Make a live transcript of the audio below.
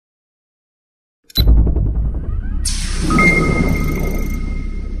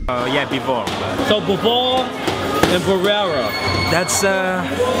Yeah, Bivol. So Bivol and Barrera. That's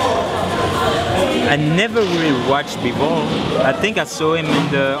I never really watched Bivol. I think I saw him in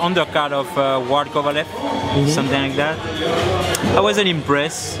the undercard of Ward Kovalev, something like that. I wasn't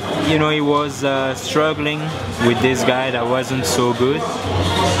impressed. You know, he was struggling with this guy that wasn't so good.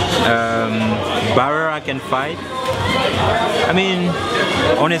 Barrera can fight. I mean,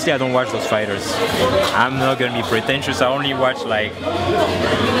 honestly, I don't watch those fighters. I'm not gonna be pretentious. I only watch like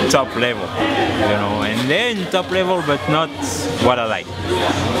top level, you know, and they're in top level, but not what I like.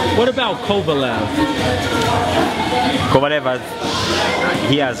 What about Kovalev? Kovalev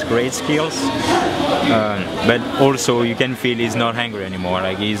he has great skills, but also you can feel he's not hungry anymore.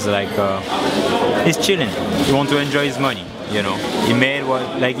 Like he's chilling. He wants to enjoy his money. You know, he made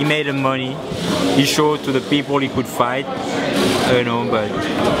the money. He showed to the people he could fight. You know, but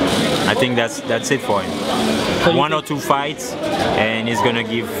I think that's it for him. So one or two fights, and he's gonna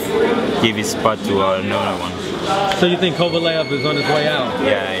give his spot to another one. So you think Kovalev is on his way out?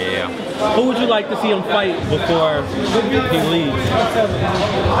 Yeah. Who would you like to see him fight before he leaves?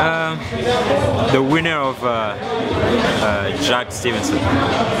 The winner of Jack Stevenson.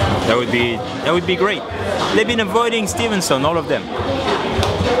 That would be great. They've been avoiding Stevenson, all of them.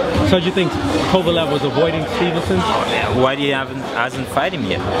 So do you think Kovalev was avoiding Stevenson? Why he hasn't fight him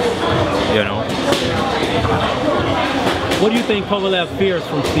yet? You know. What do you think Kovalev fears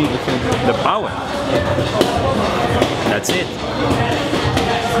from Stevenson? The power. That's it.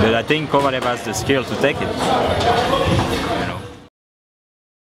 But I think Kovalev has the skill to take it.